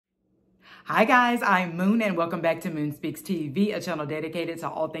Hi guys, I'm Moon and welcome back to MoonSpeaksTV, a channel dedicated to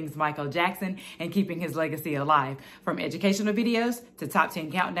all things Michael Jackson and keeping his legacy alive, from educational videos to top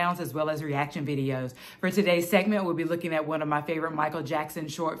 10 countdowns as well as reaction videos. For today's segment, we'll be looking at one of my favorite Michael Jackson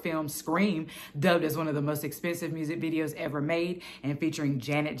short films, Scream, dubbed as one of the most expensive music videos ever made and featuring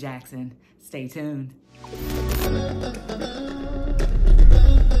Janet Jackson. Stay tuned.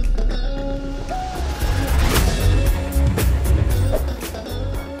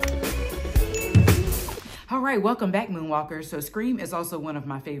 All right, welcome back, Moonwalkers. So Scream is also one of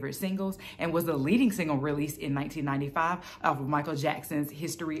my favorite singles and was the leading single released in 1995 off of Michael Jackson's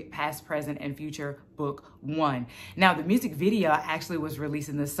History, Past, Present, and Future Book 1. Now, the music video actually was released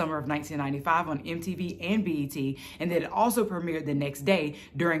in the summer of 1995 on MTV and BET, and then it also premiered the next day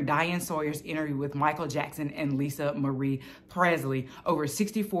during Diane Sawyer's interview with Michael Jackson and Lisa Marie Presley. Over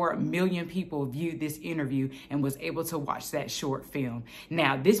 64 million people viewed this interview and was able to watch that short film.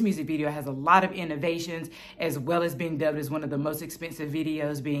 Now, this music video has a lot of innovations, as well as being dubbed as one of the most expensive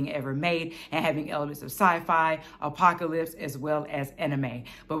videos being ever made and having elements of sci-fi, apocalypse, as well as anime.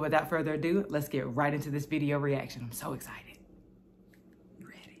 But without further ado, let's get right into this video reaction. I'm so excited. You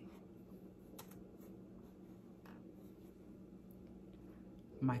ready?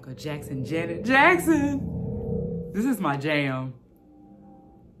 Michael Jackson, Janet Jackson. This is my jam.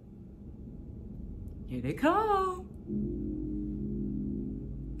 Here they come.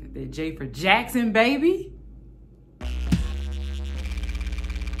 Got that J for Jackson, baby.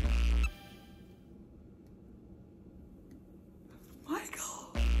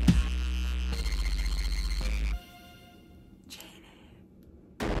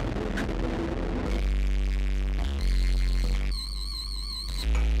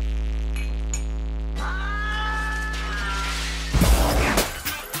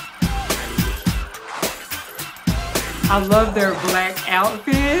 I love their black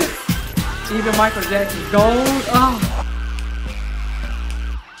outfits. Even Michael Jackson's gold. Oh.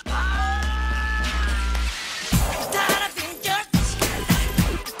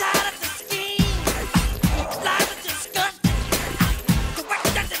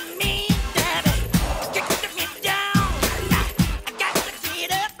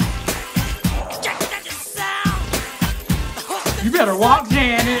 You better walk,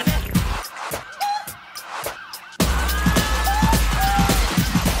 Janet.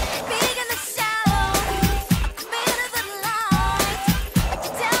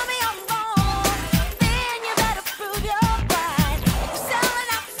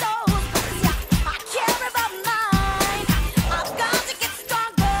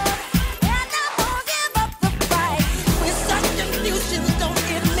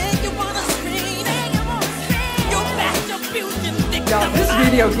 Y'all, this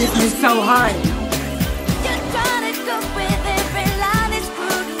video gets me so hyped.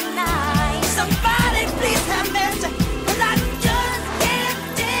 Somebody please have mercy, 'cause I just can't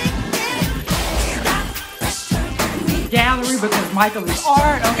take it. Gallery, because Michael is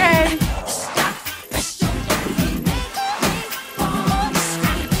art, okay?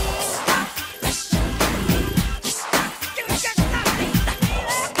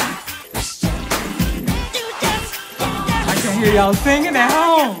 I hear y'all singing at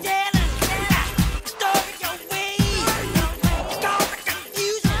home.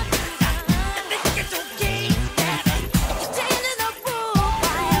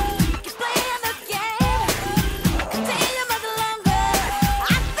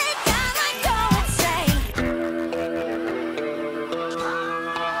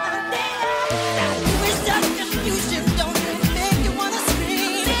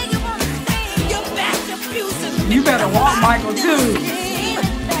 You better walk, Michael, too.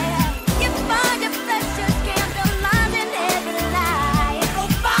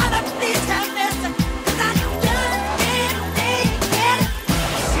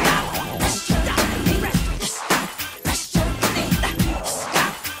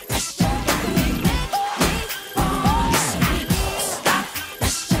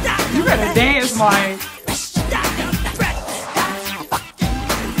 You better dance, Mike.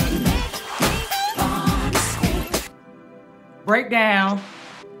 Breakdown.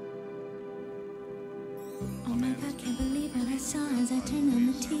 Oh my God, can't believe what I saw as I turned on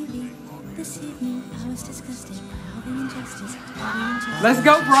the TV. This evening, I was disgusted by all the injustice. Let's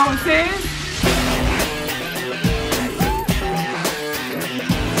go, bro and sis.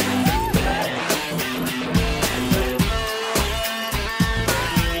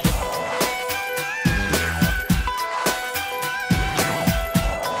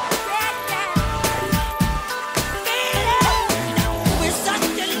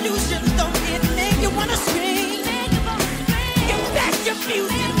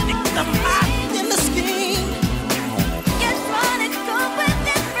 I'm hot in the scheme. Just wanna go with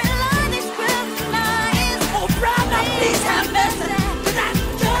different line, this world lies. Oh, brother, please have mercy. 'Cause I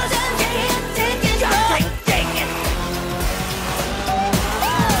just can't take it. Just can't take it.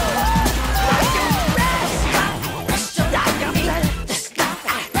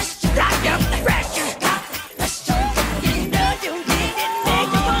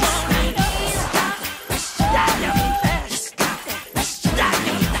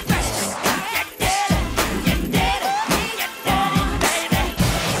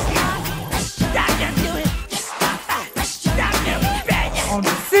 On the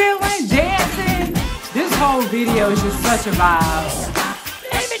ceiling dancing. This whole video is just such a vibe.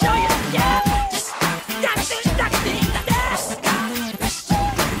 Let me show you. Yeah.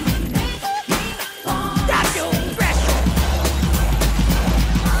 Stop your pressure.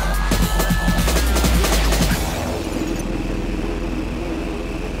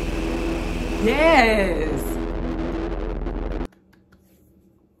 Yes.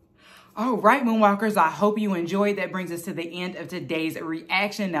 All right, Moonwalkers, I hope you enjoyed. That brings us to the end of today's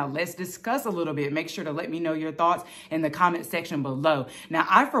reaction. Now, let's discuss a little bit. Make sure to let me know your thoughts in the comment section below. Now,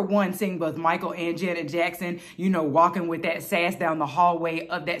 I, for one, sing both Michael and Janet Jackson, you know, walking with that sass down the hallway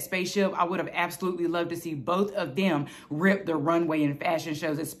of that spaceship. I would have absolutely loved to see both of them rip the runway in fashion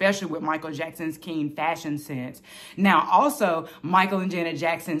shows, especially with Michael Jackson's keen fashion sense. Now, also, Michael and Janet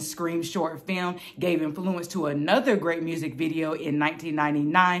Jackson's Scream short film gave influence to another great music video in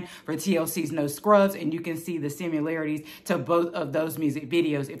 1999 for TLC's No Scrubs, and you can see the similarities to both of those music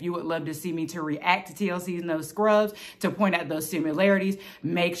videos. If you would love to see me to react to TLC's No Scrubs, to point out those similarities,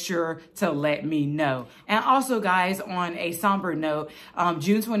 make sure to let me know. And also, guys, on a somber note,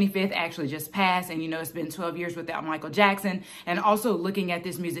 June 25th actually just passed, and you know it's been 12 years without Michael Jackson. And also, looking at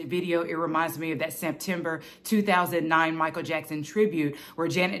this music video, it reminds me of that September 2009 Michael Jackson tribute, where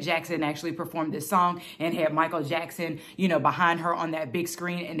Janet Jackson actually performed this song and had Michael Jackson, you know, behind her on that big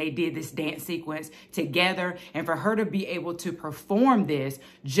screen, and they did this dance sequence together. And for her to be able to perform this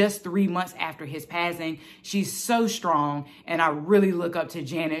just 3 months after his passing, she's so strong, and I really look up to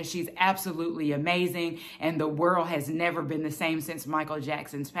Janet. She's absolutely amazing, and the world has never been the same since Michael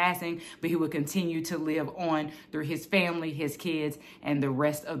Jackson's passing, but he will continue to live on through his family, his kids, and the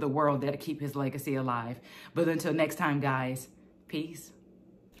rest of the world that keep his legacy alive. But until next time, guys, peace.